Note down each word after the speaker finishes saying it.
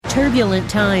Turbulent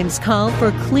times call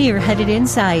for clear-headed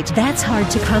insight. That's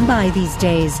hard to come by these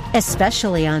days,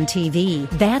 especially on TV.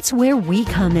 That's where we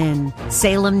come in.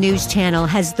 Salem News Channel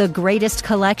has the greatest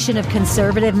collection of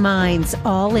conservative minds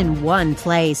all in one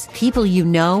place. People you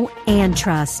know and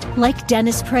trust, like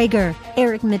Dennis Prager,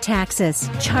 Eric Metaxas,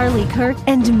 Charlie Kirk,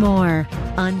 and more.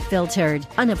 Unfiltered,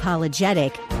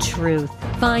 unapologetic truth.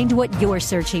 Find what you're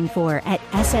searching for at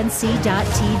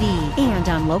snc.tv and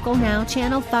on Local Now,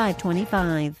 Channel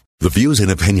 525. The views and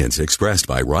opinions expressed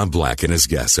by Rob Black and his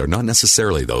guests are not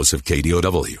necessarily those of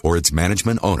KDOW or its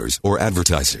management, owners, or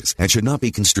advertisers and should not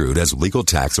be construed as legal,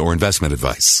 tax, or investment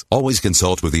advice. Always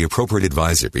consult with the appropriate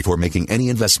advisor before making any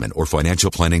investment or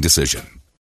financial planning decision.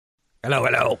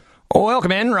 Hello.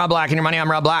 Welcome in, Rob Black and Your Money.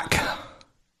 I'm Rob Black.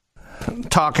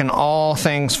 Talking all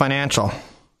things financial.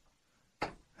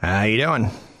 How you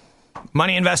doing?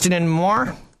 Money invested in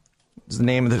more is the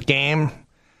name of the game.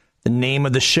 The name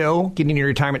of the show, getting your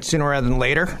retirement sooner rather than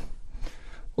later.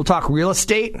 We'll talk real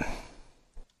estate.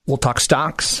 We'll talk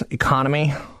stocks,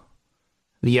 economy,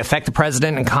 the effect the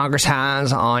president and Congress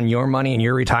has on your money and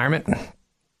your retirement,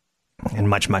 and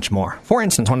much, much more. For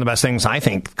instance, one of the best things I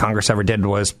think Congress ever did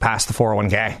was pass the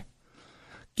 401k,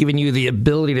 giving you the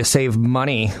ability to save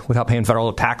money without paying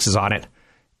federal taxes on it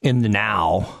in the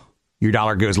now. Your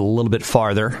dollar goes a little bit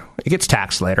farther. It gets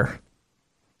taxed later.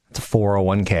 It's a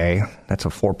 401k. That's a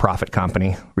for-profit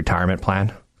company retirement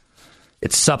plan.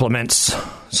 It supplements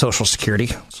Social Security.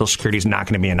 Social Security is not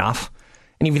going to be enough.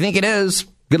 And if you think it is,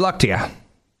 good luck to you.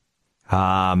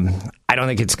 I don't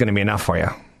think it's going to be enough for you.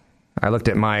 I looked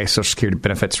at my Social Security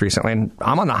benefits recently, and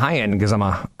I'm on the high end because I'm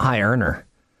a high earner.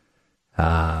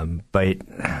 But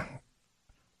I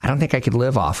don't think I could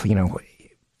live off, $1,500,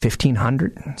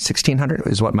 $1,600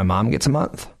 is what my mom gets a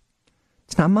month.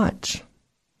 It's not much.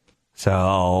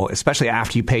 So, especially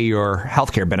after you pay your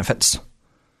healthcare benefits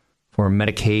for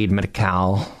Medicaid,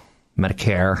 Medi-Cal,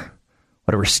 Medicare,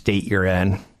 whatever state you're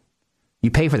in, you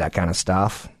pay for that kind of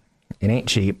stuff. It ain't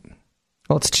cheap.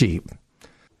 Well, it's cheap.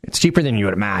 It's cheaper than you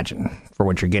would imagine for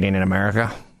what you're getting in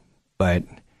America. But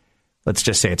let's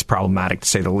just say it's problematic, to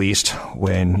say the least,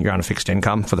 when you're on a fixed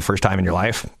income for the first time in your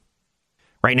life.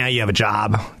 Right now, you have a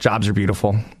job. Jobs are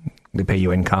beautiful. They pay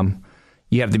you income.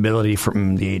 You have the ability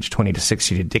from the age 20 to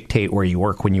 60 to dictate where you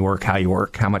work, when you work,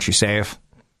 how much you save.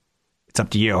 It's up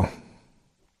to you.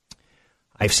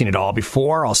 I've seen it all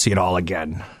before. I'll see it all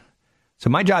again. So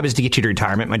my job is to get you to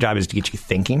retirement. My job is to get you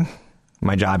thinking.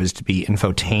 My job is to be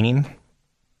infotaining,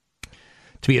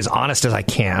 to be as honest as I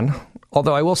can.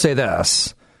 Although I will say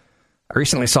this. I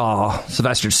recently saw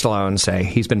Sylvester Stallone say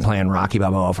he's been playing Rocky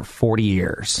Balboa for 40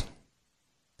 years.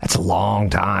 That's a long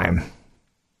time.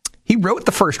 He wrote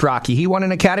the first Rocky. He won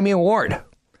an Academy Award.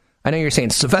 I know you're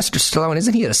saying, Sylvester Stallone,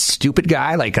 isn't he a stupid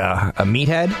guy, like a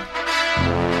meathead?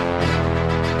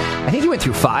 I think he went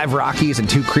through 5 Rockies and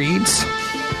 2 Creeds.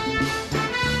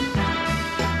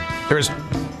 There was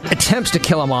attempts to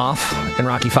kill him off in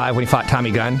Rocky V when he fought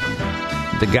Tommy Gunn.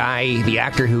 The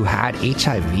actor who had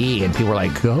HIV, and people were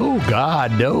like, oh,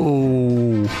 God,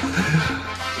 no.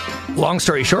 Long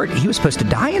story short, he was supposed to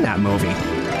die in that movie.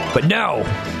 But no.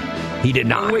 He did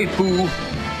not. No way, fool.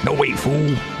 No way,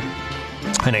 fool.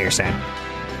 I know you're saying.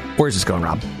 Where's this going,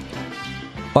 Rob?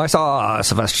 Well, I saw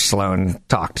Sylvester Stallone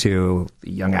talk to the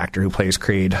young actor who plays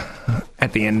Creed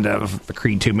at the end of the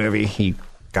Creed 2 movie. He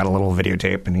got a little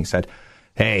videotape, and he said,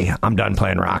 hey, I'm done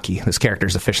playing Rocky. This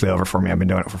character's officially over for me. I've been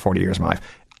doing it for 40 years of my life.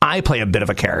 I play a bit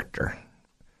of a character.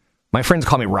 My friends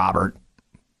call me Robert,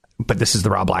 but this is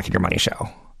the Rob Black and Your Money show.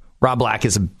 Rob Black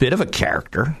is a bit of a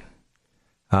character.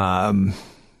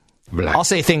 I'll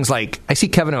say things like, I see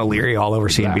Kevin O'Leary all over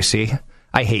CNBC. Black.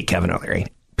 I hate Kevin O'Leary.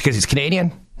 Because he's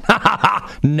Canadian?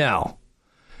 No.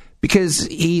 Because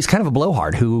he's kind of a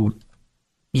blowhard who,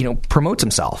 promotes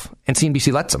himself, and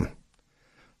CNBC lets him.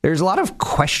 There's a lot of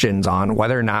questions on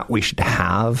whether or not we should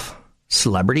have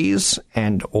celebrities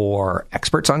and or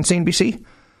experts on CNBC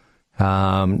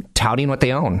touting what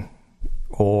they own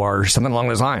or something along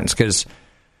those lines, because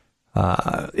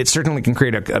it certainly can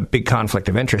create a big conflict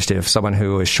of interest if someone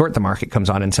who is short the market comes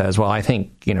on and says, well, I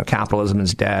think, capitalism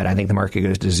is dead. I think the market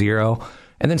goes to zero.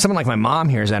 And then someone like my mom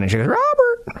hears that and she goes,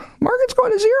 Robert, market's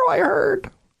going to zero, I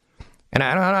heard. And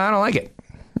I don't like it.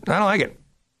 I don't like it.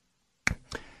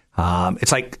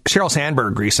 It's like Sheryl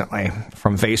Sandberg recently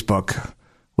from Facebook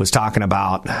was talking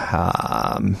about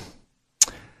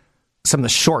some of the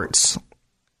shorts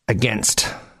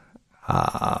against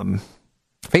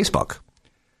Facebook.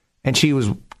 And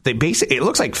it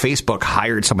looks like Facebook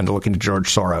hired someone to look into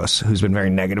George Soros, who's been very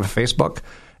negative of Facebook.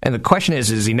 And the question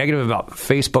is he negative about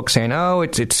Facebook saying, oh,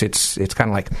 it's kind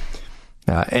of like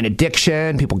an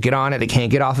addiction. People get on it. They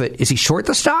can't get off it. Is he short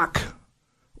the stock?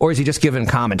 Or is he just giving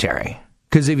commentary?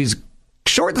 Because if he's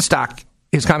short the stock,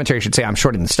 his commentary should say, I'm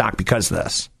shorting the stock because of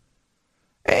this.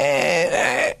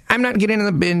 I'm not getting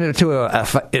into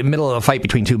a middle of a fight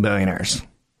between two billionaires,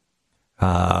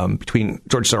 between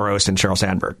George Soros and Sheryl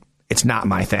Sandberg. It's not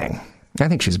my thing. I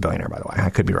think she's a billionaire, by the way. I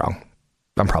could be wrong.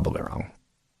 I'm probably wrong.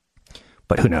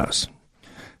 But who knows?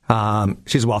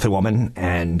 She's a wealthy woman,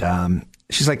 and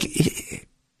she's like,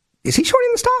 is he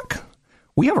shorting the stock?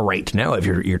 We have a right to know if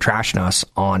you're trashing us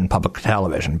on public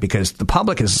television, because the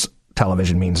public is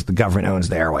television means the government owns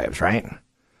the airwaves, right?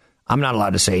 I'm not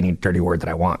allowed to say any dirty word that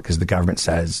I want because the government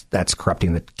says that's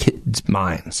corrupting the kids'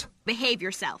 minds. Behave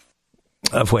yourself.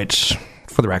 Of which,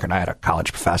 for the record, I had a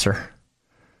college professor.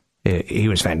 He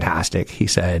was fantastic. He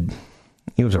said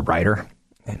he was a writer,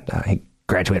 and he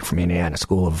graduated from Indiana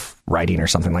School of Writing or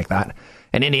something like that.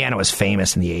 And Indiana was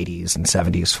famous in the 80s and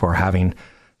 70s for having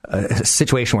a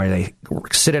situation where they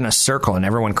sit in a circle and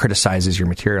everyone criticizes your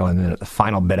material, and then at the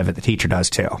final bit of it, the teacher does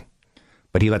too.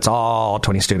 But he lets all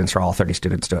 20 students or all 30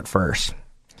 students do it first.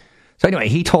 So anyway,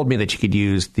 he told me that you could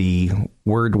use the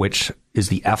word which is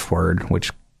the F word,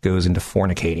 which goes into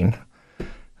fornicating,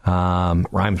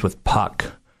 rhymes with puck.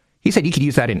 He said you could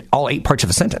use that in all 8 parts of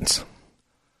a sentence.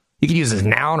 You could use it as a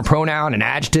noun, a pronoun, an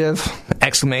adjective, an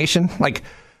exclamation. Like,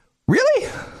 really?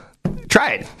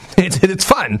 Try it. It's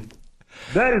fun.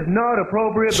 That is not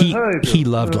appropriate behavior. He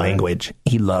loved language.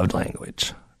 He loved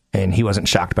language. And he wasn't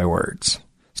shocked by words.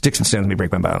 Sticks and stones may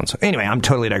break my bones. Anyway, I'm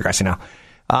totally digressing now.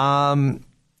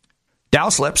 Dow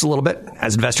slips a little bit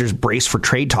as investors brace for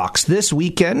trade talks this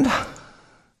weekend.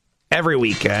 Every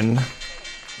weekend,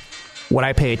 what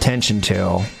I pay attention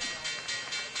to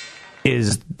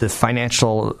is the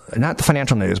financial, not the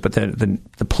financial news, but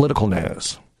the political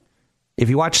news. If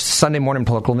you watch Sunday morning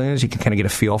political news, you can kind of get a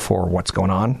feel for what's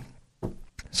going on.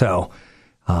 So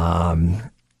there's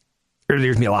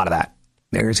going to be a lot of that.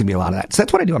 There's going to be a lot of that. So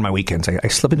that's what I do on my weekends. I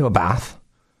slip into a bath,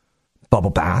 bubble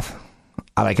bath.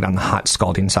 I like it on the hot,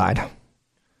 scalding side.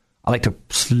 I like to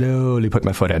slowly put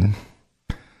my foot in.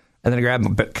 And then I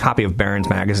grab a copy of Barron's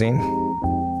magazine.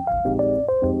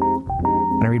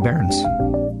 And I read Barron's.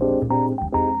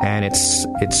 And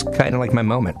it's kind of like my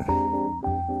moment.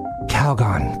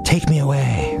 Calgon, take me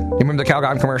away. You remember the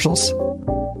Calgon commercials?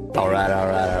 All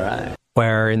right.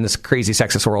 Where in this crazy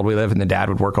sexist world we live in, the dad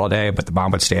would work all day, but the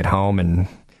mom would stay at home and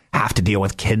have to deal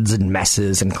with kids and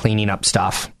messes and cleaning up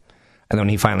stuff. And then when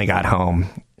he finally got home,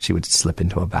 she would slip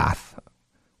into a bath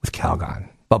with Calgon.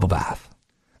 Bubble bath.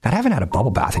 God, I haven't had a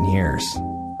bubble bath in years.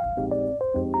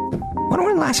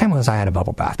 When the last time was I had a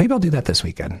bubble bath? Maybe I'll do that this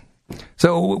weekend.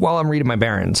 So while I'm reading my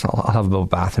Barron's, I'll have a bubble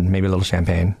bath and maybe a little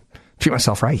champagne. Treat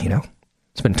myself right, you know.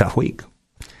 It's been a tough week.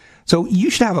 So you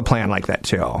should have a plan like that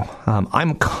too.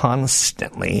 I'm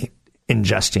constantly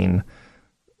ingesting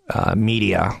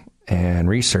media and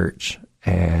research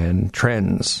and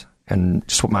trends and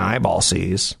just what my eyeball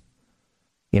sees.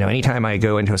 You know, anytime I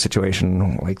go into a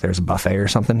situation like there's a buffet or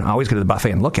something, I always go to the buffet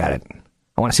and look at it.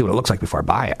 I want to see what it looks like before I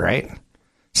buy it, right?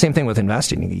 Same thing with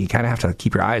investing. You kind of have to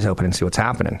keep your eyes open and see what's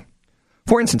happening.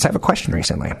 For instance, I have a question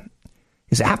recently.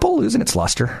 Is Apple losing its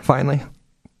luster finally?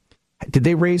 Did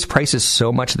they raise prices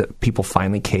so much that people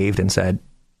finally caved and said,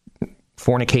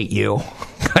 fornicate you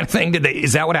kind of thing?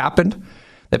 Is that what happened?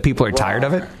 That people are tired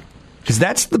of it? Because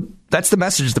that's the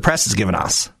message the press has given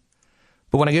us.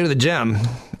 But when I go to the gym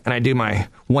and I do my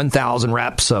 1,000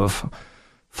 reps of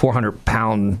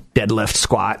 400-pound deadlift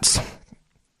squats,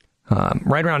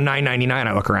 right around $9.99,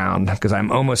 I look around because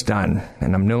I'm almost done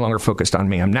and I'm no longer focused on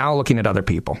me. I'm now looking at other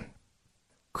people,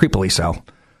 creepily so.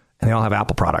 And they all have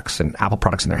Apple products, and Apple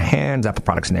products in their hands, Apple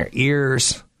products in their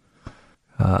ears,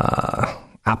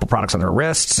 Apple products on their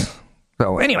wrists.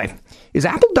 So anyway, is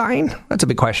Apple dying? That's a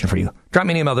big question for you. Drop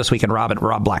me an email this week at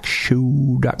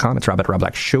rob@robblackshow.com. It's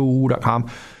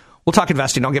rob@robblackshow.com. We'll talk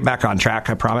investing. I'll get back on track,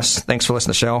 I promise. Thanks for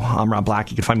listening to the show. I'm Rob Black.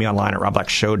 You can find me online at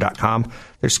robblackshow.com.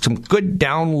 There's some good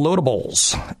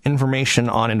downloadables, information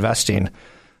on investing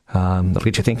that'll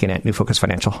get you thinking at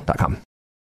newfocusfinancial.com.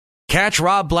 Catch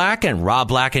Rob Black and Rob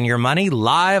Black and Your Money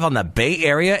live on the Bay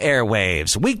Area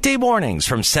airwaves, weekday mornings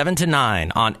from 7 to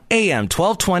 9 on AM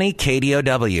 1220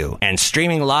 KDOW and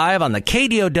streaming live on the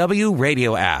KDOW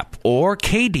radio app or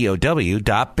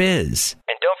KDOW.biz.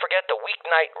 And don't forget the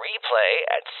weeknight replay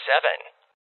at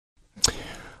 7.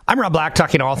 I'm Rob Black,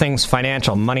 talking all things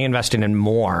financial, money, investing, and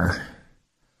more.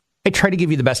 I try to give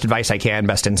you the best advice I can,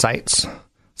 best insights.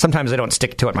 Sometimes I don't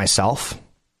stick to it myself,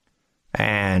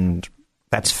 and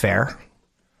that's fair.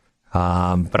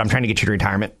 But I'm trying to get you to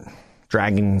retirement,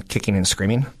 dragging, kicking, and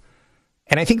screaming.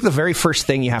 And I think the very first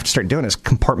thing you have to start doing is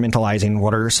compartmentalizing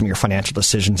what are some of your financial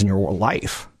decisions in your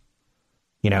life.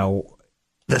 You know,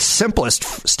 the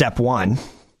simplest step one,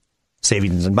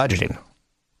 savings and budgeting.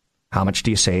 How much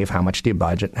do you save? How much do you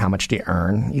budget? How much do you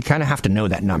earn? You kind of have to know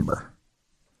that number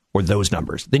or those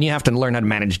numbers. Then you have to learn how to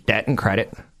manage debt and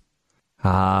credit.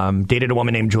 Dated a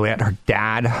woman named Juliet. Her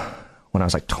dad, when I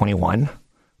was like 21,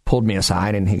 pulled me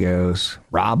aside and he goes,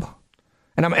 Rob,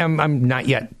 and I'm not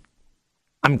yet,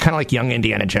 I'm kind of like young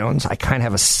Indiana Jones. I kind of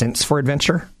have a sense for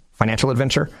adventure, financial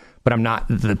adventure, but I'm not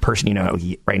the person you know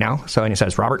right now. So, and he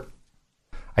says, Robert,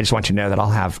 I just want you to know that I'll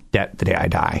have debt the day I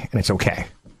die, and it's okay.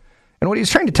 And what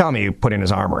he's trying to tell me, putting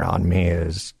his arm around me,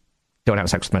 is don't have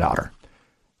sex with my daughter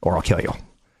or I'll kill you.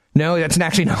 No, that's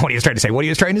actually not what he was trying to say. What he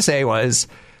was trying to say was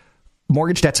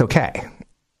mortgage debt's okay.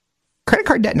 Credit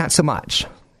card debt, not so much.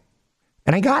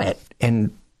 And I got it.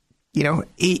 And, you know,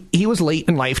 he was late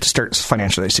in life to start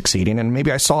financially succeeding, and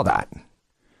maybe I saw that.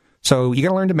 So you got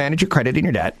to learn to manage your credit and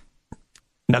your debt.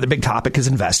 Another big topic is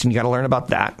investing. You got to learn about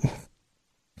that.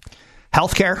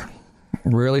 Healthcare,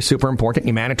 really super important.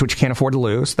 You manage what you can't afford to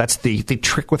lose. That's the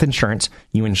trick with insurance.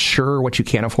 You insure what you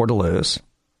can't afford to lose.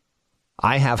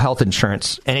 I have health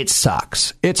insurance, and it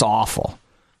sucks. It's awful.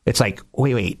 It's like,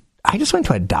 wait, I just went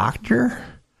to a doctor,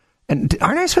 and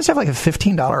aren't I supposed to have like a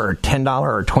 $15 or $10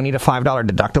 or $20 to $5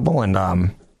 deductible? And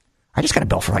I just got a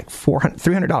bill for like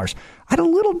 $300. I had a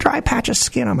little dry patch of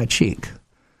skin on my cheek.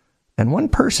 And one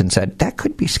person said, that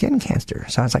could be skin cancer.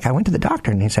 So I was like, I went to the doctor,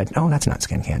 and he said, no, that's not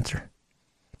skin cancer.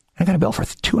 I got a bill for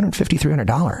 $250,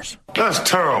 $300. That's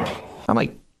terrible. I'm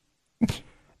like,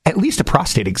 at least a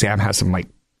prostate exam has some, like,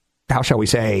 how shall we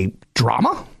say,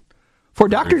 drama? For a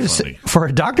doctor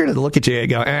to look at you and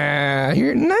go,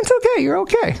 that's okay, you're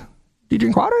okay. Do you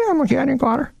drink water? I'm like, yeah, I drink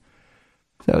water.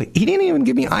 So he didn't even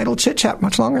give me idle chit-chat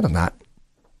much longer than that.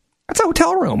 That's a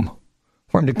hotel room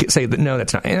for him to say that, no,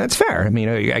 that's not. And that's fair. I mean,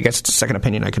 I guess it's a second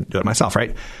opinion. I could do it myself,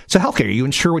 right? So healthcare, you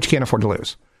insure what you can't afford to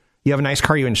lose. You have a nice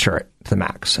car, you insure it to the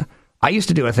max. I used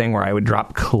to do a thing where I would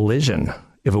drop collision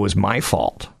if it was my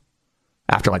fault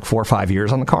after like 4 or 5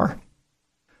 years on the car.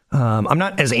 I'm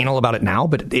not as anal about it now,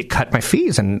 but it cut my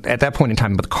fees. And at that point in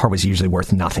time, the car was usually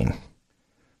worth nothing.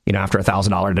 You know, after $1,000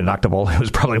 deductible, it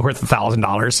was probably worth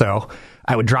 $1,000. So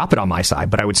I would drop it on my side,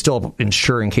 but I would still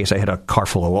insure in case I hit a car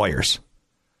full of lawyers.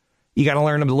 You got to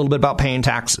learn a little bit about paying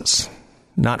taxes.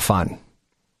 Not fun.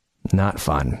 Not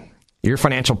fun. Your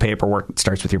financial paperwork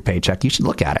starts with your paycheck. You should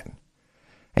look at it.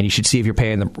 And you should see if you're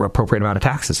paying the appropriate amount of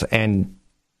taxes. And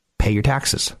pay your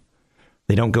taxes.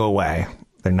 They don't go away.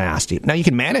 They're nasty. Now, you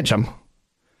can manage them.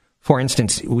 For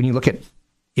instance, when you look at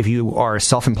if you are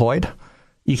self-employed,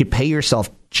 you could pay yourself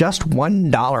just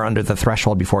 $1 under the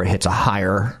threshold before it hits a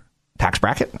higher tax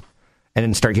bracket, and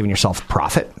then start giving yourself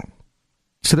profit.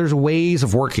 So there's ways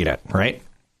of working it, right?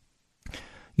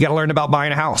 You got to learn about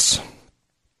buying a house,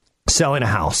 selling a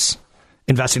house,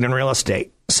 investing in real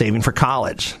estate, saving for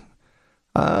college.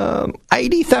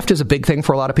 ID theft is a big thing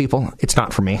for a lot of people. It's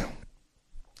not for me.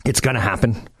 It's going to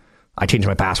happen. I change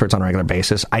my passwords on a regular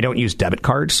basis. I don't use debit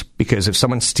cards because if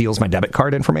someone steals my debit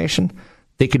card information,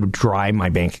 they could dry my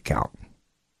bank account.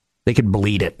 They could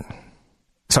bleed it.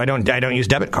 So I don't use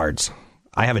debit cards.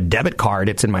 I have a debit card.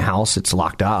 It's in my house. It's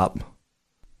locked up.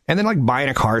 And then like buying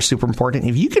a car is super important.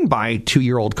 If you can buy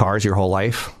 2-year-old cars your whole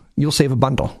life, you'll save a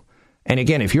bundle. And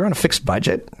again, if you're on a fixed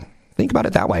budget, think about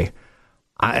it that way.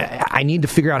 I need to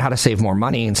figure out how to save more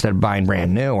money instead of buying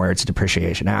brand new where it's a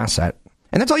depreciation asset.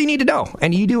 And that's all you need to know.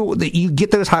 And you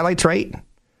get those highlights right,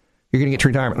 you're going to get to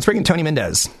retirement. Let's bring in Tony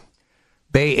Mendez,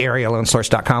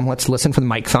 BayAreaLoanSource.com. Let's listen for the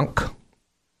mic thunk.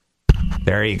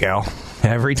 There you go.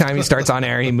 Every time he starts on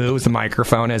air, he moves the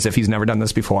microphone as if he's never done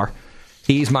this before.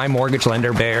 He's my mortgage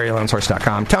lender,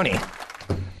 BayAreaLoanSource.com. Tony,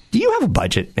 do you have a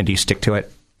budget and do you stick to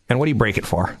it? And what do you break it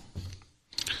for?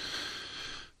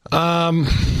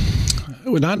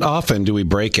 Not often do we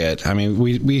break it. I mean,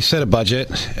 we set a budget.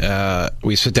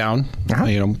 We sit down,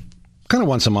 kind of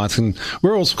once a month. And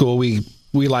we're old school. We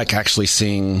like actually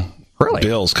seeing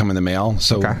bills come in the mail.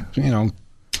 So,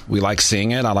 we like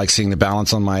seeing it. I like seeing the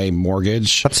balance on my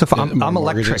mortgage. That's so fun. I'm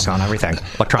electric on everything.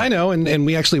 Electronic. I know. And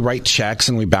we actually write checks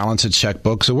and we balance a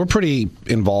checkbook. So we're pretty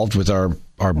involved with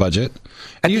our budget.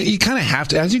 And you kind of have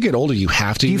to, as you get older, you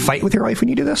have to. Do you fight with your wife when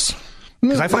you do this?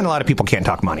 Because I find a lot of people can't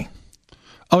talk money.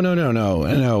 Oh,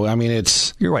 no. I mean,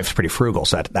 it's... Your wife's pretty frugal,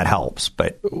 so that helps,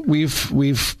 but...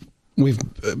 We've we've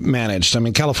managed. I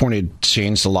mean, California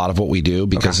changed a lot of what we do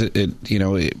because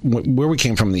where we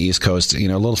came from the East Coast,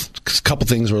 a couple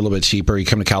things were a little bit cheaper. You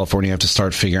come to California, you have to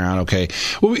start figuring out, okay,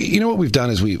 well, what we've done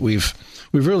is we've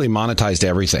really monetized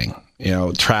everything.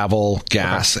 Travel,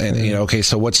 gas, and okay.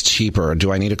 So what's cheaper?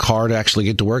 Do I need a car to actually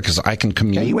get to work? Because I can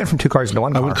commute. Yeah, you went from 2 cars to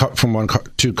 1 car. I went from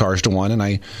 2 cars to 1,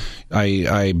 and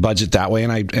I budget that way,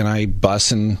 and I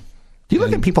bus and. Do you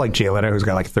look at people like Jay Leno, who's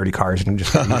got like 30 cars, and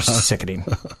just sickening?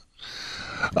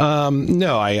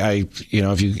 No,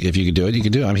 if you could do it, you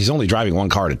could do it. I mean, he's only driving 1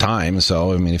 car at a time.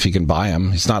 So, I mean, if he can buy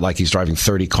them, it's not like he's driving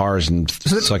 30 cars and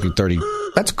it's like 30.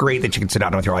 That's great that you can sit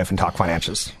down with your wife and talk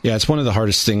financials. Yeah, it's one of the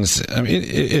hardest things. I mean,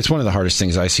 it's one of the hardest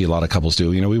things I see a lot of couples do.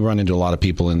 We run into a lot of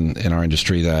people in our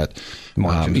industry that,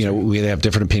 we have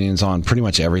different opinions on pretty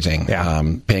much everything. Yeah.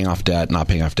 Paying off debt, not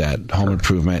paying off debt, home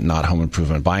improvement, not home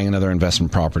improvement, buying another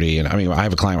investment property. And I mean, I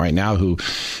have a client right now who,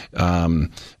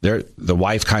 the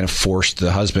wife kind of forced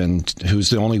the husband, who's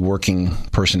the only working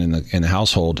person in the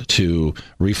household, to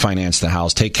refinance the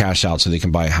house, take cash out so they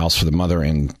can buy a house for the mother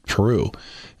in Peru.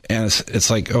 And it's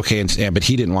like, okay, but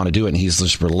he didn't want to do it, and he's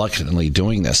just reluctantly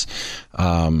doing this.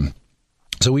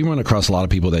 So we run across a lot of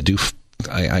people that do,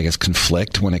 I guess,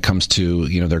 conflict when it comes to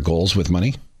their goals with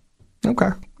money. Okay,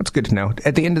 that's good to know.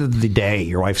 At the end of the day,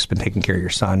 your wife's been taking care of your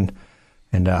son,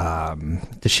 and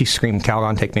does she scream,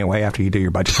 "Calgon, take me away" after you do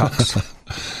your budget talks?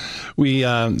 We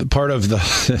part of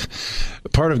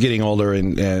getting older,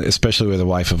 and especially with a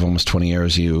wife of almost 20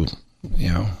 years, you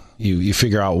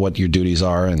figure out what your duties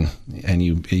are, and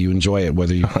you enjoy it.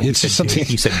 Whether it's just something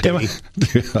you said, duty.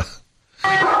 The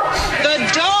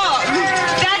dog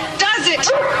that does it.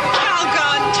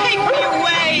 Calgon, take me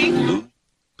away.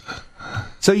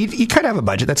 So you kind of have a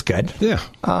budget. That's good. Yeah.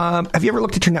 Have you ever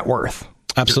looked at your net worth?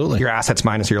 Absolutely. Your assets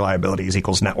minus your liabilities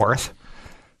equals net worth.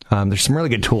 There's some really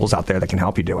good tools out there that can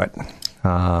help you do it.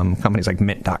 Companies like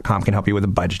Mint.com can help you with the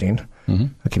budgeting. Mm-hmm.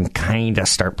 It can kind of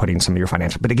start putting some of your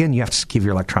financial. But again, you have to give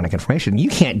your electronic information. You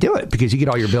can't do it because you get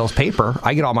all your bills paper.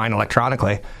 I get all mine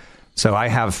electronically. So I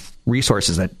have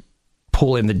resources that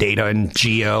pull in the data and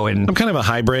geo. And I'm kind of a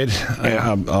hybrid.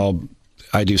 Yeah.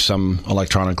 I do some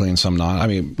electronically and some not. I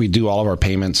mean, we do all of our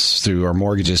payments through our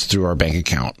mortgages through our bank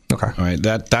account. Okay. All right.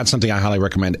 That's something I highly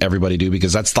recommend everybody do,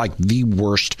 because that's like the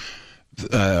worst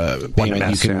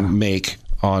payment you can make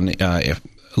on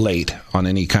late on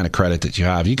any kind of credit that you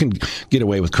have. You can get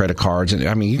away with credit cards, and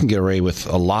I mean, you can get away with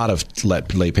a lot of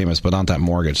late payments, but not that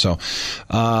mortgage. So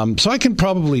I can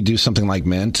probably do something like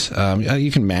Mint.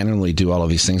 You can manually do all of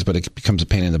these things, but it becomes a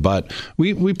pain in the butt.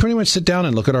 We pretty much sit down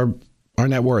and look at our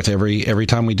net worth every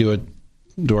time we do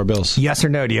our bills. Yes or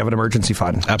no? Do you have an emergency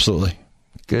fund? Absolutely.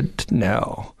 Good to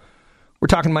know. We're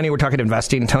talking money. We're talking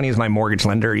investing. Tony is my mortgage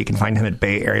lender. You can find him at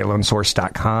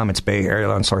BayAreaLoanSource.com. It's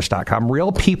BayAreaLoanSource.com.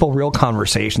 Real people, real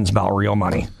conversations about real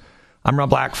money. I'm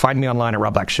Rob Black. Find me online at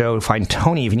Rob Black Show. Find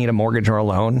Tony if you need a mortgage or a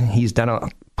loan. He's done a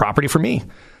property for me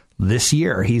this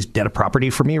year. He's did a property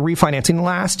for me refinancing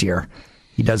last year.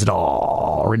 He does it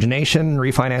all. Origination,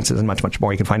 refinances, and much, much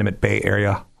more. You can find him at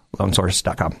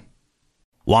BayAreaLoanSource.com.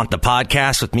 Want the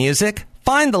podcast with music?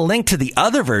 Find the link to the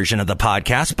other version of the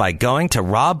podcast by going to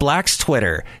Rob Black's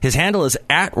Twitter. His handle is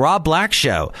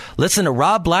 @RobBlackShow. Listen to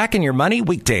Rob Black and Your Money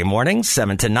weekday mornings,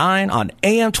 7 to 9 on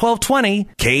AM 1220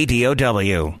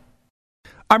 KDOW.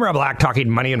 I'm Rob Black, talking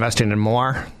money, investing, and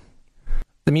more.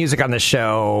 The music on this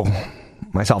show,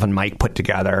 myself and Mike put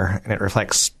together, and it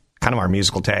reflects kind of our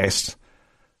musical taste.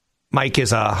 Mike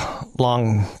is a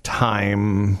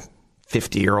long-time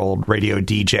 50-year-old radio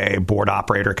DJ, board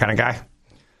operator kind of guy.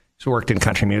 He's worked in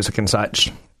country music and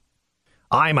such.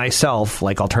 I myself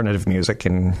like alternative music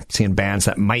and seeing bands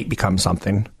that might become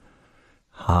something.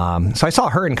 So I saw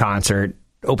her in concert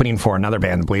opening for another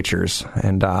band, The Bleachers.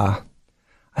 And I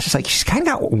was just like, she's kind of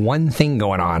got one thing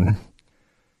going on.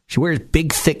 She wears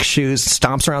big, thick shoes,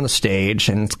 stomps around the stage,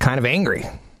 and it's kind of angry.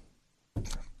 A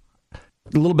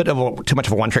little bit of too much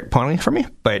of a one-trick pony for me,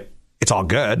 but it's all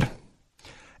good.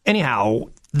 Anyhow,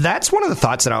 that's one of the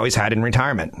thoughts that I always had in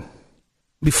retirement.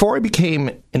 Before I became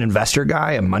an investor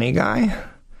guy, a money guy,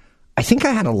 I think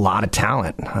I had a lot of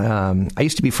talent. I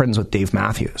used to be friends with Dave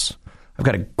Matthews. I've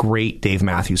got a great Dave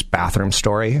Matthews bathroom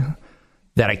story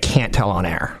that I can't tell on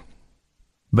air.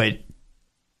 But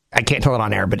I can't tell it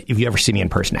on air, but if you ever see me in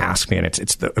person, ask me, and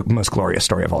it's the most glorious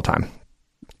story of all time.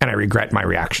 And I regret my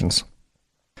reactions.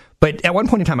 But at one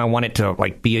point in time, I wanted to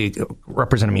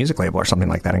represent a music label or something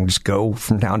like that, and just go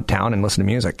from town to town and listen to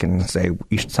music and say,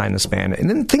 you should sign this band. And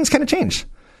then things kind of changed.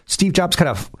 Steve Jobs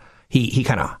he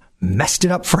kind of messed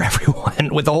it up for everyone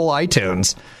with the whole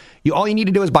iTunes. All you need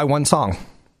to do is buy one song.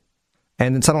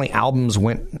 And then suddenly albums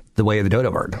went the way of the dodo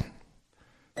bird.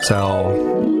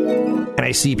 So, and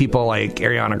I see people like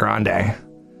Ariana Grande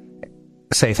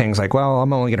say things like, well,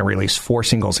 I'm only going to release 4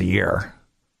 singles a year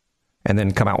and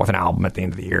then come out with an album at the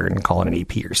end of the year and call it an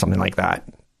EP or something like that.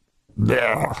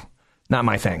 Blech, not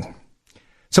my thing.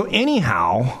 So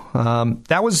anyhow,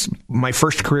 that was my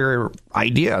first career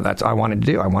idea. That's what I wanted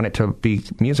to do. I wanted to be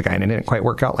a music guy, and it didn't quite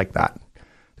work out like that.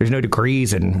 There's no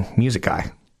degrees in music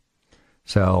guy.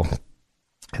 So,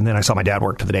 and then I saw my dad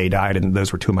work to the day he died, and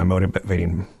those were 2 of my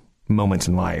motivating moments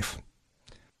in life.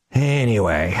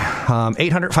 Anyway,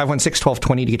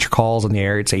 800-516-1220 to get your calls on the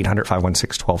air. It's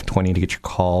 800-516-1220 to get your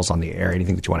calls on the air.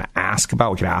 Anything that you want to ask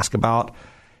about, we can ask about.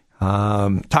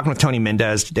 Talking with Tony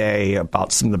Mendez today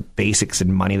about some of the basics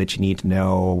in money that you need to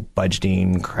know: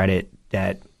 budgeting, credit,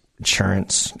 debt,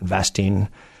 insurance, investing,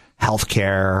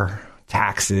 healthcare,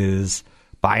 taxes,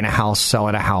 buying a house,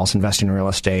 selling a house, investing in real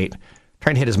estate.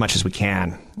 Trying to hit as much as we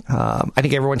can. I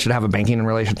think everyone should have a banking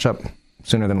relationship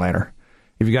sooner than later.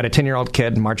 If you got a 10-year-old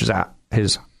kid marches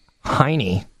his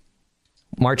hiney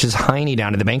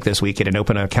down to the bank this weekend and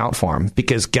open an account for him,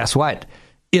 because guess what?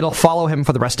 It'll follow him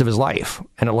for the rest of his life,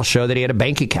 and it will show that he had a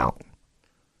bank account.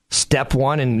 Step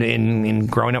 1 in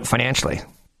growing up financially.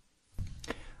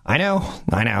 I know.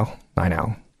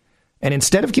 And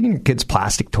instead of getting your kids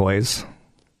plastic toys,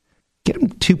 get them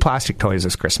 2 plastic toys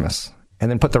this Christmas,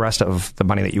 and then put the rest of the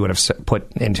money that you would have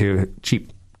put into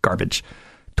cheap garbage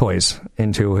toys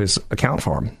into his account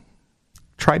for him.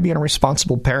 Try being a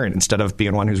responsible parent instead of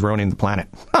being one who's ruining the planet.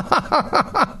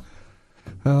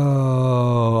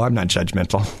 Oh, I'm not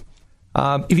judgmental.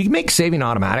 If you can make saving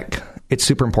automatic, it's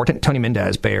super important. Tony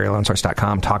Mendez,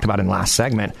 BayAreaLoanSource.com, talked about in the last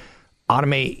segment.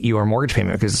 Automate your mortgage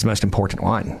payment because it's the most important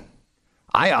one.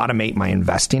 I automate my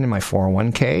investing in my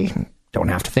 401k. Don't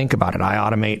have to think about it. I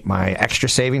automate my extra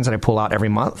savings that I pull out every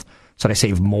month so that I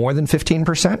save more than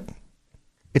 15%.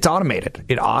 It's automated.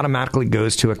 It automatically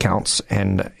goes to accounts,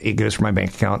 and it goes from my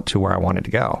bank account to where I want it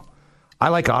to go. I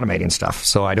like automating stuff,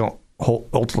 so I don't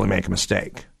ultimately make a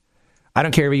mistake. I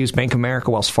don't care if you use Bank of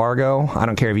America, Wells Fargo. I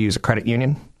don't care if you use a credit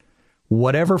union.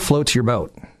 Whatever floats your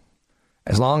boat.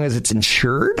 As long as it's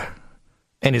insured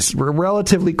and it's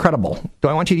relatively credible. Do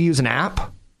I want you to use an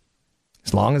app?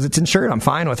 As long as it's insured, I'm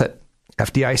fine with it.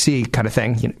 FDIC kind of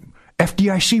thing.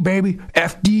 FDIC, baby.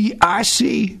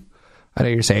 FDIC. I know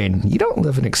you're saying, you don't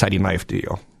live an exciting life, do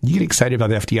you? You get excited about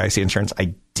the FDIC insurance?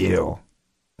 I do.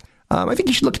 I think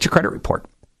you should look at your credit report.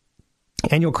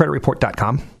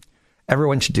 Annualcreditreport.com.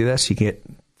 Everyone should do this. You get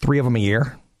 3 of them a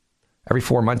year. Every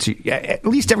 4 months, at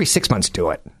least every 6 months, do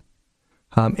it.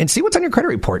 And see what's on your credit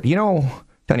report. You know,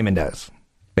 Tony Mendez,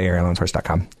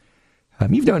 BayAreaLoanSource.com.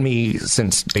 You've known me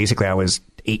since basically I was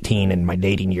 18 in my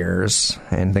dating years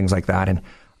and things like that. And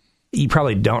you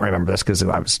probably don't remember this because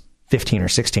I was 15 or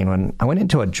 16 when I went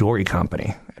into a jewelry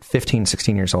company at 15,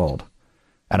 16 years old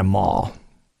at a mall.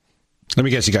 Let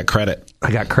me guess, you got credit.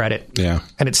 I got credit. Yeah.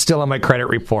 And it's still on my credit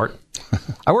report.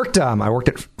 I worked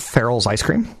at Farrell's Ice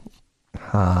Cream,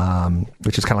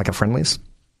 which is kind of like a Friendly's.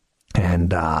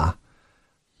 And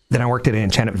then I worked at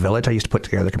Enchanted Village. I used to put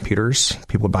together computers.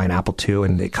 People would buy an Apple II,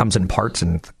 and it comes in parts,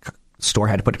 and the store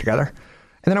had to put it together.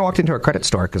 And then I walked into a credit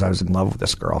store because I was in love with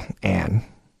this girl, Anne.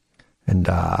 And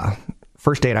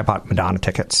first date, I bought Madonna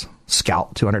tickets.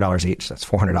 Scout, $200 each. That's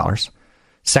 $400.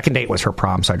 Second date was her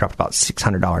prom, so I dropped about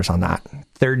 $600 on that.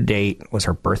 Third date was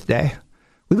her birthday.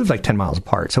 We lived like 10 miles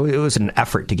apart, so it was an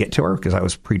effort to get to her because I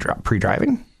was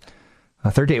pre-driving.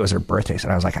 Third date was her birthday, so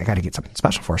I was like, I got to get something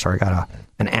special for her. So I got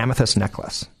an amethyst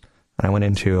necklace, and I went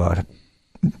into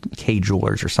K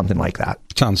Jewelers or something like that.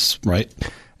 Sounds right.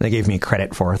 And they gave me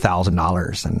credit for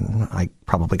 $1,000, and I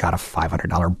probably got a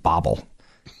 $500 bauble.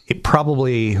 They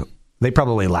probably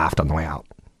laughed on the way out,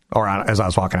 or as I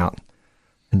was walking out.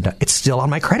 And it's still on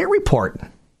my credit report.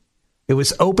 It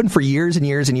was open for years and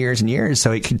years and years and years,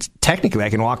 so technically I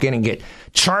can walk in and get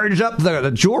charged up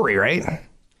the jewelry, right?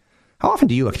 How often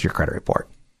do you look at your credit report?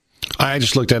 I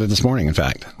just looked at it this morning, in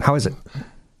fact. How is it?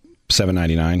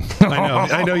 $7.99.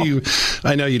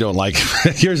 I know you don't like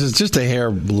it. Yours is just a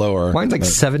hair lower. Mine's like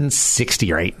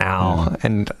 $7.60 right now,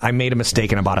 and I made a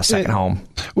mistake and I bought a second home.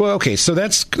 Well, okay, so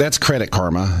that's Credit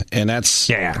Karma, and that's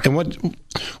And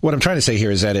what I'm trying to say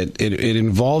here is that it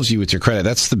involves you with your credit.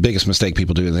 That's the biggest mistake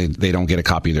people do. They don't get a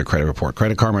copy of their credit report.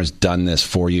 Credit Karma has done this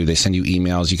for you. They send you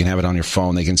emails. You can have it on your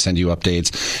phone. They can send you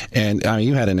updates. And I mean,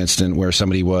 you had an incident where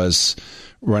somebody was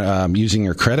using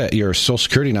your social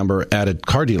security number at a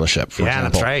car dealership, for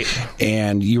example. That's right.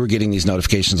 And you were getting these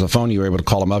notifications on the phone. You were able to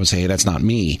call them up and say, hey, that's not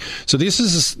me. So this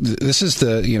is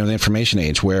the, the information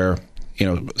age where,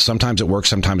 sometimes it works,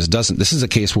 sometimes it doesn't. This is a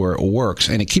case where it works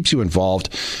and it keeps you involved.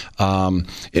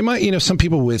 It might, some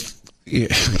people with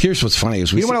here's what's funny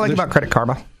is you know what I like about Credit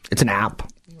Karma? It's an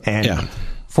app. And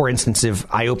for instance, if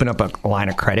I open up a line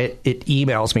of credit, it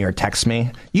emails me or texts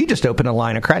me, you just open a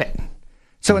line of credit.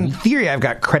 So in theory, I've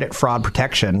got credit fraud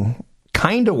protection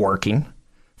kind of working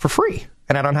for free.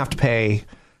 And I don't have to pay,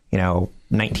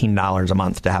 $19 a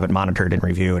month to have it monitored and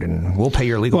reviewed, and we'll pay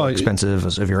your legal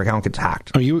expenses if your account gets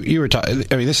hacked. You were talking.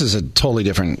 This is a totally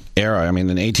different era. An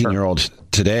 18-year-old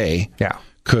today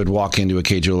could walk into a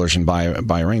K Jewelers and buy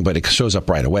a ring, but it shows up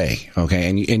right away. Okay,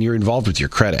 and you're involved with your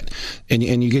credit, and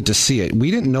you get to see it. We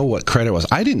didn't know what credit was.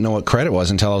 I didn't know what credit was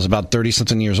until I was about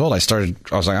 30-something years old. I was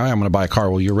like, I'm going to buy a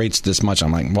car. Well, your rate's this much.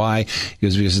 I'm like, why?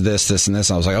 Because this, and this.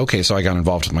 And I was like, okay, so I got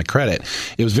involved with my credit.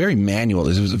 It was very manual.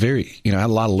 It was very, had a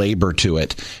lot of labor to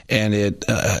it, and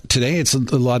today it's a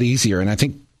lot easier. And I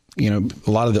think, a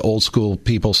lot of the old school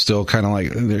people still kind of like,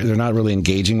 they're not really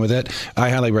engaging with it. I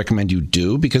highly recommend you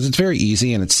do, because it's very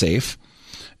easy and it's safe.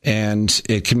 And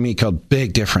it can make a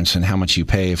big difference in how much you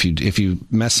pay if you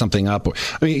mess something up.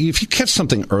 If you catch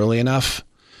something early enough,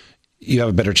 you have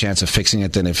a better chance of fixing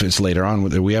it than if it's later on.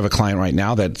 We have a client right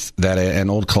now that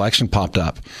an old collection popped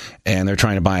up, and they're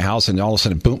trying to buy a house, and all of a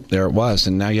sudden, boom, there it was,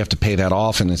 and now you have to pay that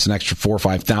off, and it's an extra $4,000 or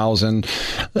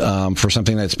 $5,000 for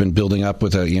something that's been building up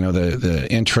with the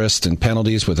interest and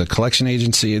penalties with a collection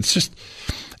agency. It's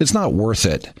not worth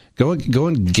it. Go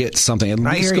and get something. At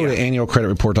least go to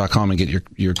annualcreditreport.com and get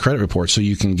your credit report so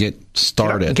you can get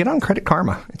started. Get on Credit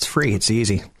Karma. It's free. It's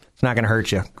easy. It's not going to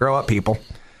hurt you. Grow up, people.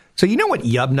 So you know what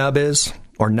Yub Nub is,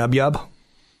 or Nub Yub?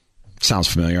 Sounds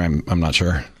familiar. I'm not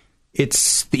sure.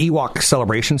 It's the Ewok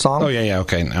celebration song. Oh yeah.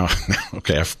 Okay, now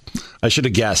okay. I should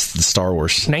have guessed the Star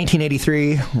Wars.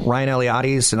 1983. Ryan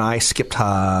Eliades and I skipped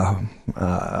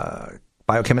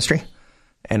biochemistry,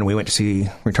 and we went to see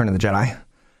Return of the Jedi.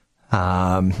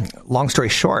 Long story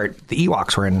short, the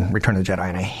Ewoks were in Return of the Jedi,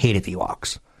 and I hated the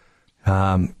Ewoks.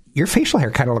 Your facial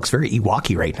hair kind of looks very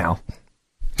Ewok-y right now.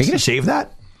 Are you going to shave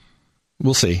that?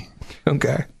 We'll see.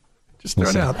 Okay. Just throw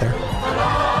it out there.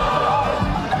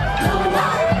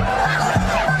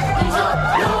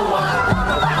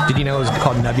 Did you know it was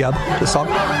called Nub Yub, this song?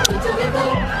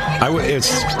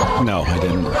 No, I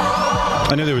didn't.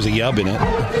 I knew there was a yub in it.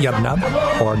 Yub Nub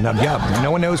or Nub Yub.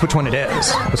 No one knows which one it is.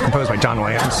 It was composed by John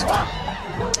Williams.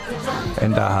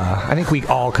 And I think we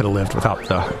all could have lived without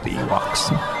the Ewoks.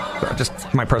 So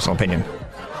just my personal opinion.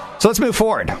 So let's move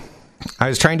forward. I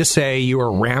was trying to say you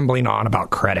were rambling on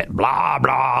about credit. Blah,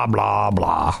 blah, blah,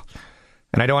 blah.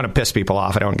 And I don't want to piss people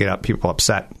off. I don't want to get people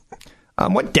upset.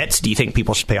 What debts do you think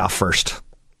people should pay off first?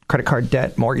 Credit card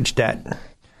debt, mortgage debt,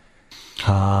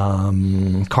 car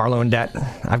loan debt.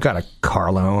 I've got a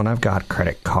car loan. I've got a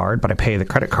credit card, but I pay the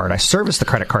credit card. I service the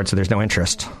credit card, so there's no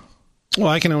interest. Well,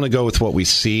 I can only go with what we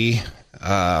see.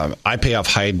 I pay off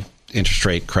high interest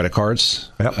rate credit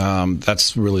cards. Yep.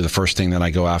 That's really the first thing that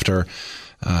I go after.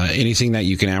 Anything that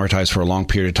you can amortize for a long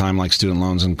period of time, like student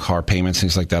loans and car payments,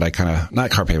 things like that, not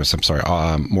car payments, I'm sorry,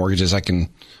 mortgages, I can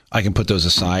put those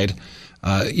aside.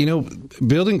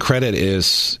 Building credit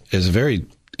is a very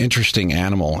interesting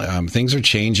animal. Things are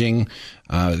changing.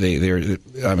 I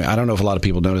don't know if a lot of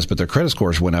people notice, but their credit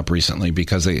scores went up recently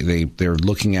because they're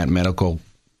looking at medical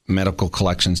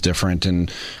collections different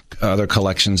and other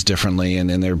collections differently, and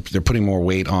they're putting more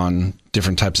weight on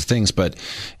different types of things. But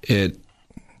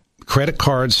credit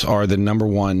cards are the number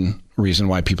one reason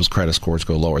why people's credit scores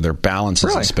go lower. Their balances,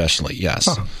 really? Especially, yes.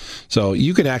 Huh. So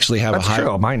you could actually have That's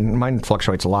true. Mine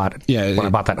fluctuates a lot. Yeah. When I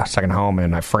bought that second home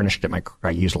and I furnished it, I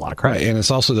used a lot of credit. Right. And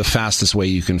it's also the fastest way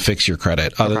you can fix your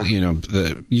credit.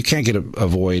 You can't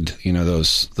avoid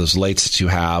those lates that you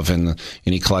have and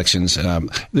any collections.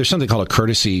 There's something called a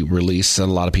courtesy release that a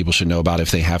lot of people should know about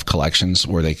if they have collections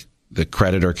where the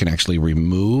creditor can actually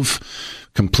remove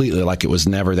completely, like it was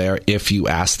never there, if you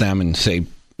ask them and say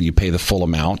you pay the full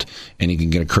amount, and you can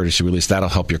get a courtesy release. That'll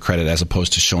help your credit as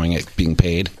opposed to showing it being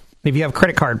paid. If you have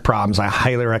credit card problems, I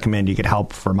highly recommend you get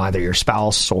help from either your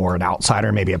spouse or an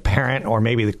outsider, maybe a parent, or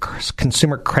maybe the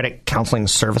Consumer Credit Counseling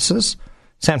Services.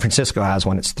 San Francisco has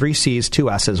one. It's 3 C's, 2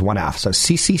 S's, 1 F. So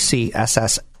cccsf.org.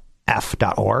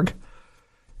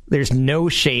 There's no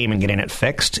shame in getting it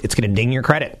fixed. It's going to ding your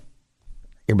credit.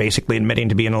 You're basically admitting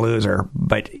to being a loser,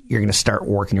 but you're going to start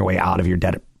working your way out of your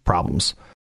debt problems.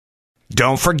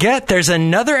 Don't forget, there's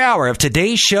another hour of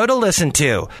today's show to listen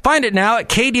to. Find it now at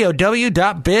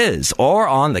KDOW.biz or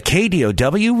on the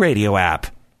KDOW radio app.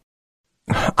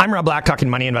 I'm Rob Black, talking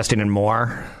money, investing, and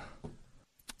more.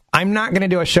 I'm not going to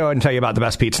do a show and tell you about the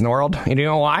best pizza in the world. You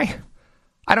know why?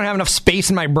 I don't have enough space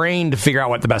in my brain to figure out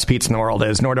what the best pizza in the world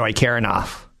is, nor do I care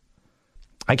enough.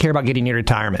 I care about getting your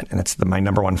retirement, and it's my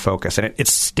number one focus. And it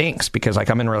stinks because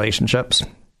I'm in relationships.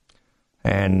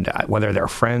 and whether they're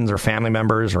friends or family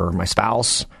members or my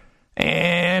spouse,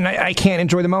 and I can't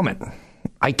enjoy the moment.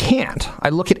 I can't. I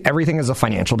look at everything as a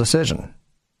financial decision.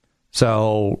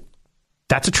 So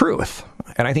that's a truth.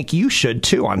 And I think you should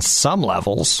too on some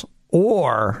levels,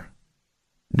 or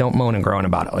don't moan and groan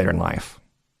about it later in life.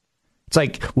 It's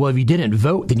like, well, if you didn't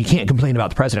vote, then you can't complain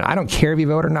about the president. I don't care if you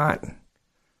vote or not.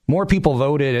 More people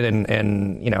voted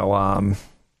in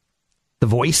The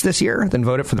Voice this year than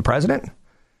voted for the president.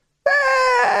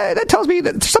 That tells me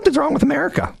that something's wrong with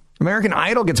America. American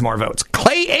Idol gets more votes.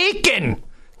 Clay Aiken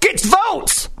gets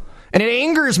votes, and it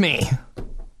angers me.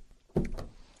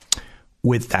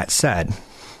 With that said,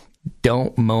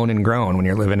 don't moan and groan when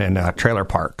you're living in a trailer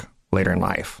park later in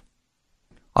life.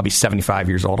 I'll be 75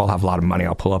 years old. I'll have a lot of money.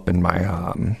 I'll pull up in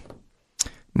my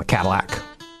Cadillac,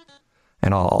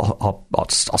 and I'll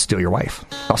steal your wife.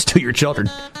 I'll steal your children.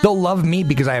 They'll love me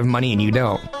because I have money and you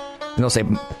don't. And they'll say,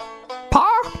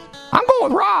 Pa, I'm going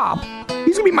with Rob.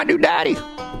 He's going to be my new daddy.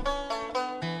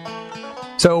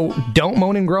 So don't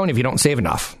moan and groan if you don't save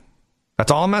enough.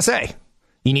 That's all I'm going to say.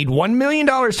 You need $1 million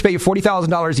to pay you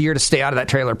 $40,000 a year to stay out of that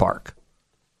trailer park.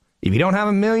 If you don't have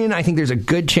 $1 million, I think there's a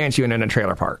good chance you end in a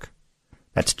trailer park.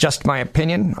 That's just my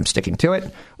opinion. I'm sticking to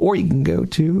it. Or you can go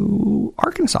to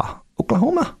Arkansas,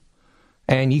 Oklahoma,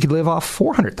 and you could live off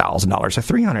 $400,000 or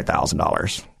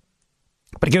 $300,000.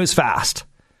 But it goes fast.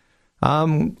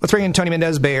 Let's bring in Tony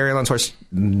Mendez,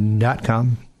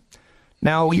 BayAreaLoanSource.com.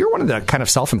 Now, you're one of the kind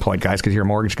of self-employed guys because you're a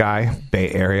mortgage guy,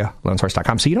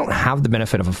 BayAreaLoanSource.com. So you don't have the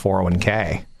benefit of a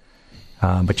 401k,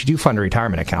 but you do fund a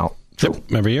retirement account.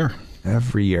 Yep, every year.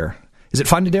 Every year. Is it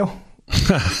fun to do?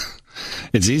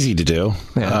 It's easy to do.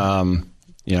 Yeah.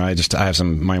 I have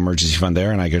my emergency fund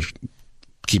there, and I could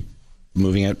keep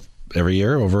moving it every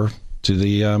year over to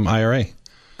the IRA.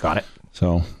 Got it.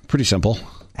 So pretty simple.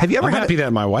 Have you ever I'm happy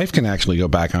that my wife can actually go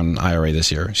back on IRA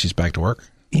this year. She's back to work.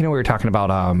 We were talking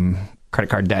about credit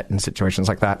card debt and situations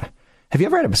like that. Have you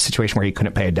ever had a situation where you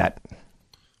couldn't pay a debt?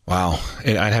 Wow.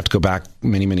 I'd have to go back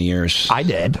many, many years. I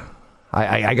did.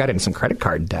 I got in some credit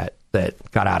card debt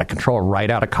that got out of control right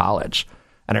out of college.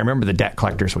 And I remember the debt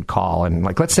collectors would call and,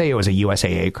 like, let's say it was a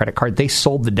USAA credit card. They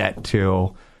sold the debt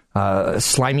to a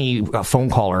slimy phone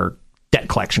caller debt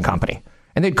collection company.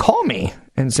 And they'd call me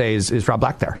and say, is Rob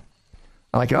Black there?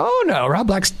 I'm like, oh, no, Rob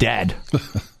Black's dead.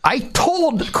 I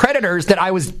told creditors that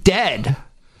I was dead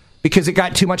because it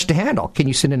got too much to handle. Can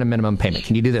you send in a minimum payment?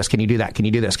 Can you do this? Can you do that? Can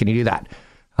you do this? Can you do that?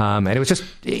 And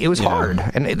it was hard.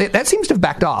 And that seems to have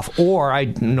backed off. Or I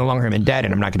no longer am in debt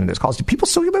and I'm not getting those calls. Do people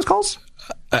still get those calls?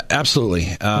 Absolutely.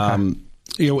 Okay.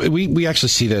 We actually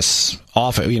see this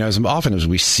often, as often as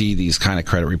we see these kind of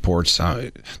credit reports.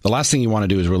 The last thing you want to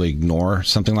do is really ignore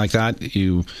something like that.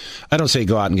 I don't say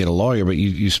go out and get a lawyer, but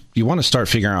you want to start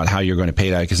figuring out how you're going to pay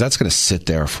that, because that's going to sit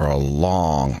there for a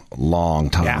long, long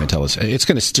time until it's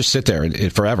going to just sit there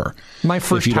forever. My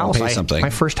first house, I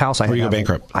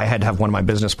had to have one of my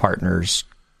business partners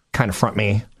kind of front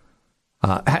me,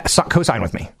 co-sign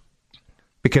with me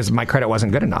because my credit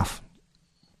wasn't good enough.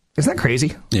 Isn't that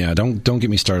crazy? Yeah, don't get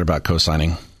me started about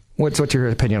co-signing. What's your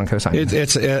opinion on co-signing?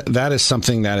 That is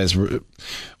something that is,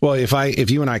 well,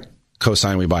 if you and I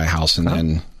co-sign, we buy a house, and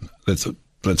then let's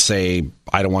say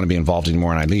I don't want to be involved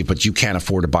anymore and I leave, but you can't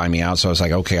afford to buy me out, so I was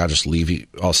like, okay, I'll just leave you.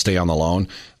 I'll stay on the loan.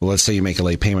 Well, let's say you make a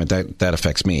late payment, that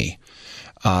affects me.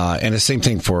 And the same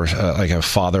thing for like a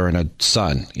father and a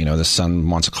son. The son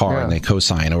wants a car and they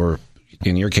co-sign, or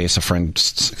in your case, a friend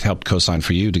helped co-sign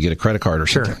for you to get a credit card or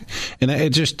something. Sure. And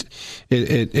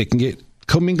it can get,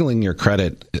 commingling your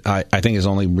credit, I think, is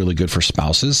only really good for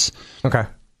spouses. Okay.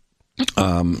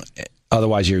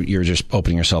 Otherwise, you're just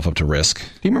opening yourself up to risk. Do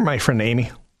you remember my friend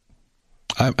Amy?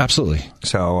 Absolutely.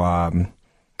 So,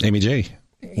 Amy J.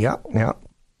 Yeah.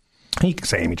 You can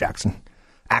say Amy Jackson.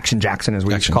 Action Jackson, as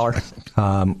we used to call her.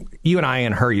 You and I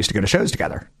and her used to go to shows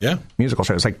together. Yeah. Musical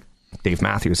shows, like Dave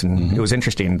Matthews. And it was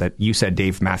interesting that you said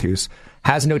Dave Matthews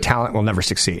has no talent, will never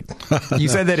succeed. You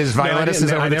said that his violinist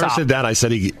is over the top. I never said that. I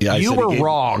said you were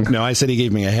wrong. No, I said he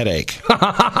gave me a headache.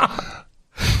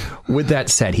 With that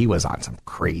said, he was on some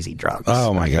crazy drugs.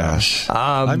 Oh my gosh.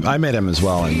 I met him as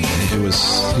well, and he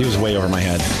was way over my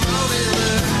head.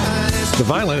 The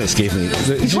violinist gave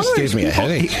me a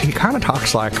headache. He kind of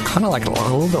talks like a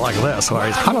little bit like this. Where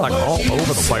he's kind of like all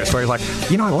over the place. Where he's like,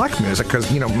 I like music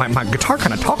because my guitar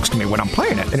kind of talks to me when I'm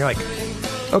playing it. And you're like,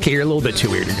 okay, you're a little bit too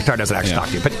weird. Your guitar doesn't actually talk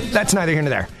to you. But that's neither here nor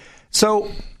there.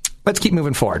 So let's keep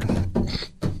moving forward.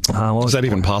 Is that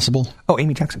even possible? Oh,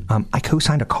 Amy Jackson. I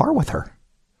co-signed a car with her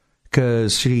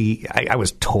because I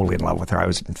was totally in love with her. I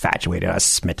was infatuated. I was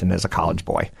smitten as a college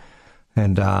boy.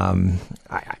 And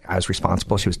I was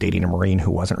responsible. She was dating a Marine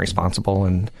who wasn't responsible.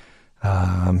 And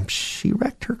She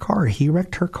wrecked her car. He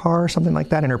wrecked her car, something like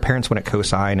that. And her parents wouldn't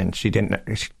co-sign, and she's going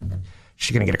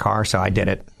to get a car, so I did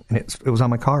it. And it was on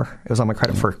my car. It was on my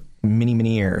credit for many,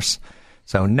 many years.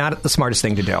 So not the smartest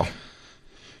thing to do.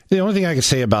 The only thing I could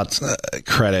say about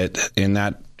credit in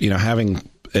that, having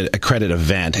a credit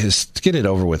event is to get it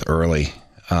over with early.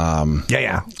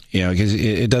 Yeah. Because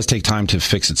it does take time to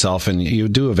fix itself, and you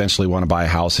do eventually want to buy a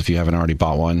house if you haven't already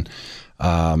bought one.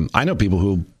 I know people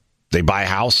who they buy a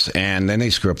house and then they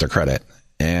screw up their credit,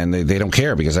 and they don't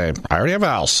care because I already have a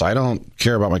house. I don't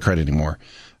care about my credit anymore.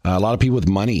 A lot of people with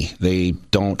money, they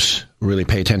don't really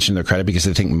pay attention to their credit because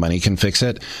they think money can fix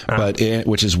it.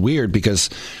 Which is weird because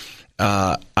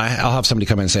I'll have somebody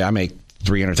come in and say, I make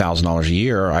 $300,000 a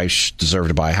year. I deserve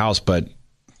to buy a house, but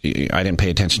I didn't pay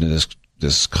attention to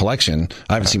this collection.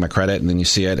 I haven't seen my credit, and then you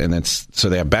see it, and so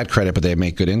they have bad credit, but they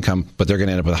make good income, but they're going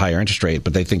to end up with a higher interest rate,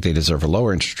 but they think they deserve a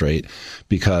lower interest rate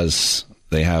because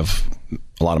they have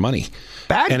a lot of money.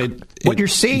 What you're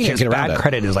seeing is bad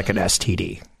credit is like an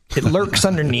STD. It lurks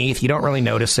underneath. You don't really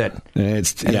notice it.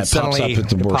 It pops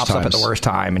up at the worst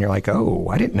time, and you're like, oh,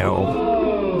 I didn't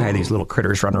know I had these little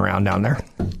critters running around down there.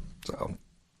 So,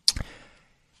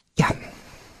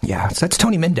 yeah. So that's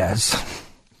Tony Mendez.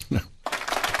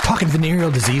 Talking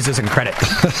venereal diseases and credit.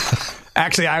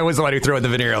 Actually, I was the one who threw in the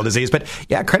venereal disease. But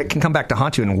yeah, credit can come back to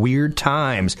haunt you in weird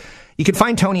times. You can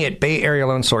find Tony at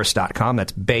BayAreaLoanSource.com.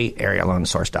 That's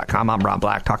BayAreaLoanSource.com. I'm Rob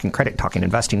Black, talking credit, talking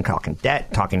investing, talking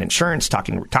debt, talking insurance,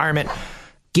 talking retirement.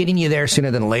 Getting you there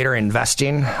sooner than later.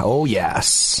 Investing. Oh,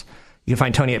 yes. You can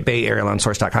find Tony at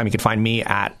BayAreaLoanSource.com. You can find me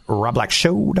at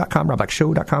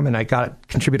RobBlackShow.com, and I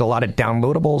contribute a lot of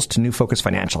downloadables to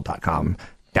NewFocusFinancial.com.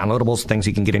 Downloadables, things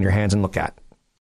you can get in your hands and look at.